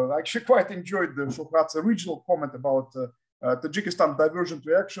I actually quite enjoyed the Shuhrat's original comment about Tajikistan diversion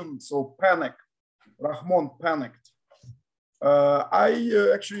to action. So panic, Rahmon panicked. I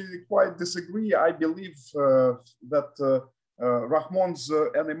actually quite disagree. I believe that Rahmon's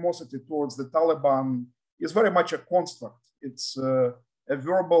animosity towards the Taliban is very much a construct. It's a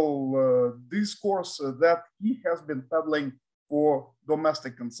verbal discourse that he has been peddling for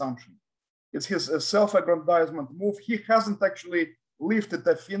domestic consumption. It's his self-aggrandizement move. He hasn't actually lifted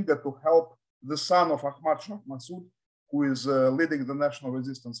a finger to help the son of Ahmad Shah Massoud, who is leading the National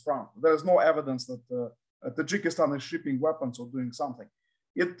Resistance Front. There is no evidence that Tajikistan is shipping weapons or doing something.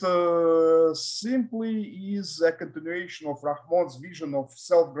 It simply is a continuation of Rahmon's vision of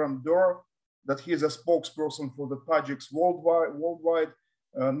self-grandeur, that he is a spokesperson for the Tajiks worldwide,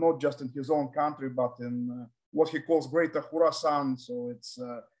 not just in his own country, but in what he calls Greater Khurasan, so it's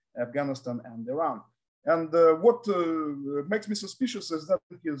Afghanistan and Iran. And what makes me suspicious is that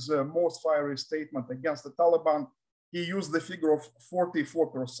his most fiery statement against the Taliban, he used the figure of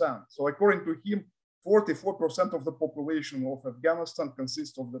 44%. So according to him, 44% of the population of Afghanistan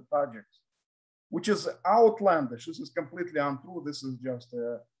consists of the Tajiks, which is outlandish. This is completely untrue. This is just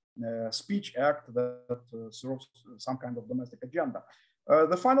a speech act that serves some kind of domestic agenda.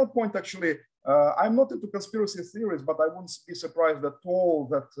 The final point, actually, I'm not into conspiracy theories, but I wouldn't be surprised at all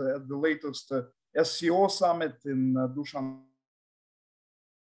that at the latest SCO summit in Dushan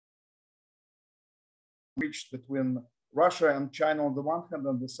reached between Russia and China on the one hand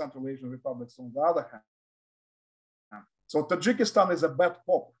and the Central Asian republics on the other hand. So Tajikistan is a bad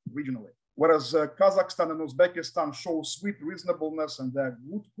cop regionally, whereas Kazakhstan and Uzbekistan show sweet reasonableness and they're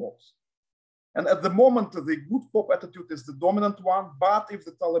good cops. And at the moment, the good cop attitude is the dominant one, but if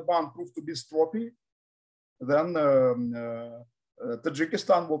the Taliban prove to be stroppy, then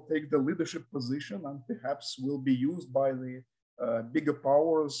Tajikistan will take the leadership position and perhaps will be used by the bigger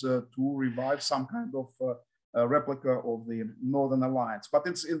powers to revive some kind of replica of the Northern Alliance. But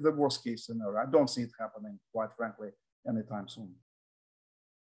it's in the worst case scenario. I don't see it happening, quite frankly, anytime soon.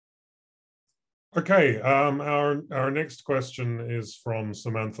 Okay, our next question is from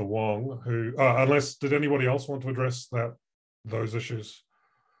Samantha Wong, who, did anybody else want to address those issues?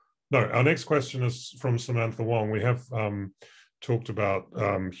 No, our next question is from Samantha Wong. We have talked about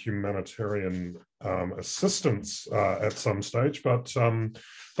humanitarian assistance at some stage, but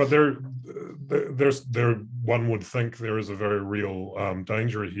there one would think there is a very real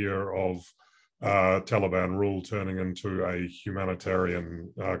danger here of Taliban rule turning into a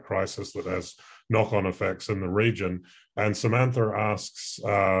humanitarian crisis that has knock-on effects in the region. And Samantha asks,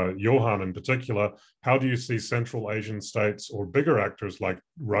 Johan in particular, how do you see Central Asian states or bigger actors like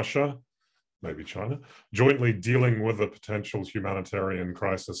Russia, maybe China, jointly dealing with a potential humanitarian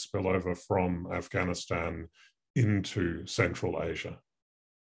crisis spillover from Afghanistan into Central Asia?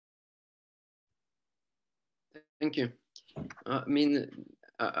 Thank you. I mean,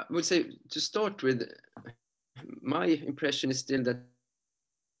 I would say to start with, my impression is still that,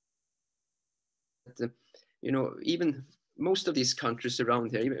 you know, even most of these countries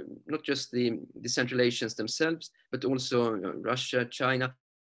around here, not just the Central Asians themselves, but also Russia, China,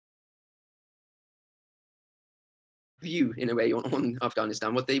 view in a way on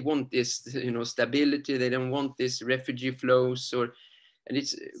Afghanistan. What they want is, you know, stability. They don't want this refugee flows, and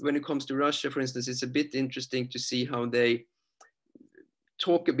it's, when it comes to Russia, for instance, it's a bit interesting to see how they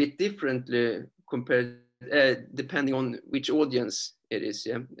talk a bit differently compared, depending on which audience it is.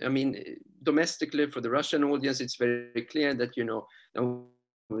 Yeah, I mean, domestically for the Russian audience, it's very clear that, you know,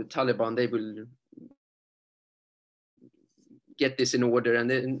 the Taliban, they will get this in order, and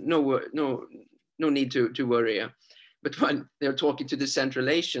no need to worry. But when they're talking to the Central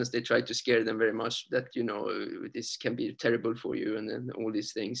Asians, they try to scare them very much that, you know, this can be terrible for you, and all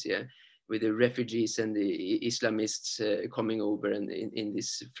these things, yeah, with the refugees and the Islamists coming over and in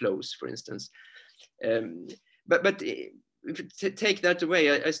these flows, for instance. But if you take that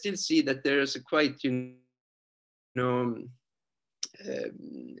away, I still see that there is a quite, you know,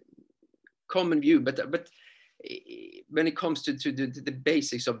 common view, but when it comes to the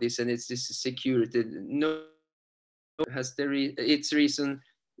basics of this, and it's this security, no has its reason.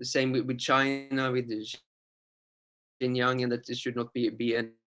 The same with China, with Xinjiang, and that there should not be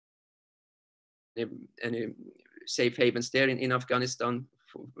any safe havens there in Afghanistan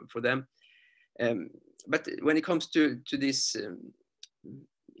for them. But when it comes to this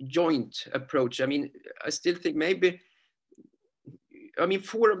joint approach, I mean, I still think maybe, I mean,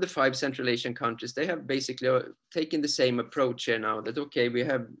 4 of the 5 Central Asian countries, they have basically taken the same approach here now, that, okay,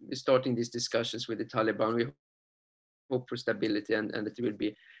 we're starting these discussions with the Taliban, we hope for stability and that it will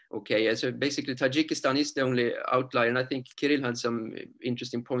be okay. So basically Tajikistan is the only outlier, and I think Kirill had some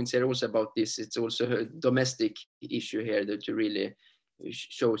interesting points here also about this. It's also a domestic issue here that to really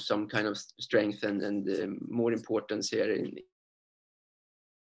show some kind of strength and more importance here in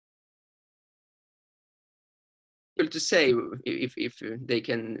to say if they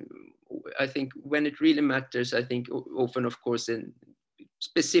can. I think when it really matters, I think often, of course, in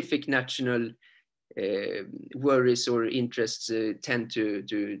specific national worries or interests tend to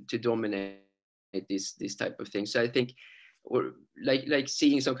dominate this type of thing. So I think, or like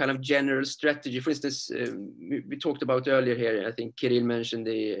seeing some kind of general strategy. For instance, we talked about earlier here, I think Kirill mentioned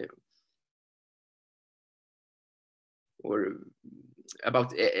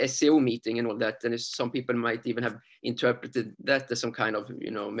about SCO meeting and all that, and some people might even have interpreted that as some kind of,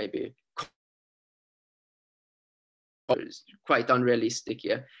 you know, maybe quite unrealistic,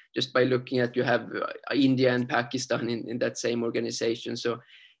 yeah, just by looking at, you have India and Pakistan in that same organization. So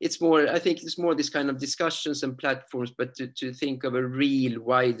it's more, I think it's more this kind of discussions and platforms, but to think of a real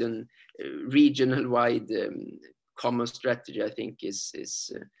wide and regional wide common strategy, I think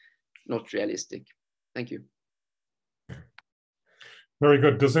is not realistic. Thank you. Very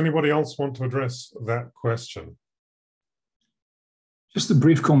good. Does anybody else want to address that question? Just a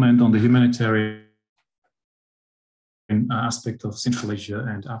brief comment on the humanitarian aspect of Central Asia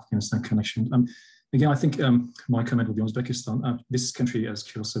and Afghanistan connection. Again, I think my comment will be on Uzbekistan. This country, as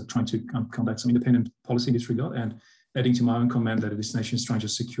Kirill said, trying to conduct some independent policy in this regard, and adding to my own comment that this nation is trying to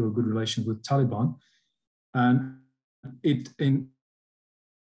secure good relations with Taliban. And in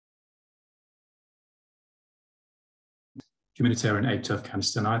humanitarian aid to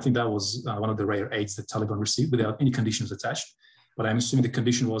Afghanistan. I think that was one of the rare aids that Taliban received without any conditions attached. But I'm assuming the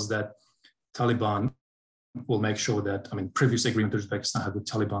condition was that Taliban will make sure that, I mean, previous agreement Uzbekistan had with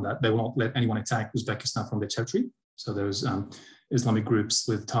Taliban, that they will not let anyone attack Uzbekistan from their territory. So those Islamic groups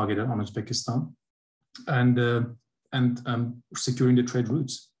with targeted on Uzbekistan, and securing the trade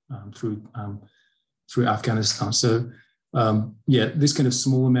routes through Afghanistan. So yeah, this kind of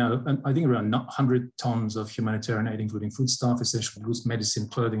small amount of, and I think around 100 tons of humanitarian aid, including foodstuff, essential goods, medicine,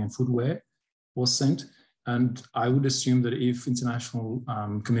 clothing, and footwear, was sent. And I would assume that if international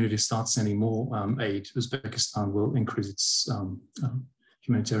community starts sending more aid, Uzbekistan will increase its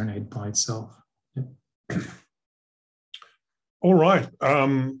humanitarian aid by itself. Yep. All right.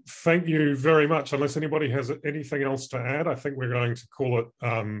 Thank you very much. Unless anybody has anything else to add, I think we're going to call it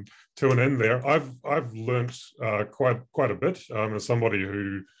to an end there. I've learnt quite a bit as somebody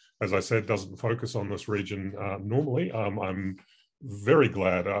who, as I said, doesn't focus on this region normally. I'm very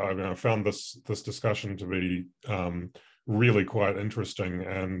glad. I mean, I found this discussion to be really quite interesting,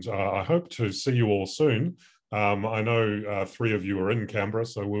 and I hope to see you all soon. I know 3 of you are in Canberra,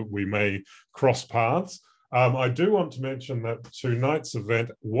 so we may cross paths. I do want to mention that tonight's event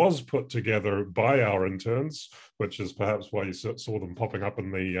was put together by our interns, which is perhaps why you saw them popping up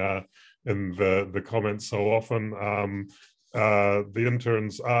in the comments so often. The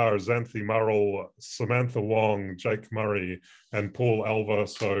interns are Xanthi Murrell, Samantha Wong, Jake Murray, and Paul Alva.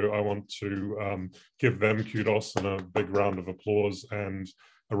 So I want to give them kudos and a big round of applause, and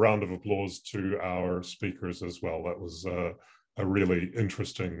a round of applause to our speakers as well. That was a really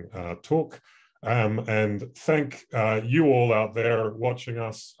interesting talk. And thank you all out there watching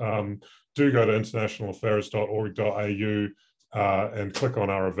us. Do go to internationalaffairs.org.au and click on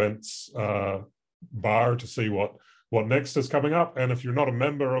our events bar to see what next is coming up. And if you're not a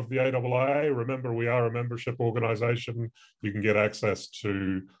member of the AIIA, remember we are a membership organization. You can get access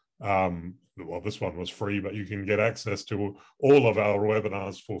to, well, this one was free, but you can get access to all of our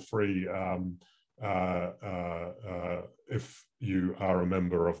webinars for free if you are a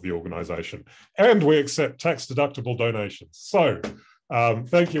member of the organization. And we accept tax-deductible donations. So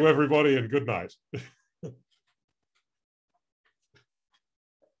thank you, everybody, and good night.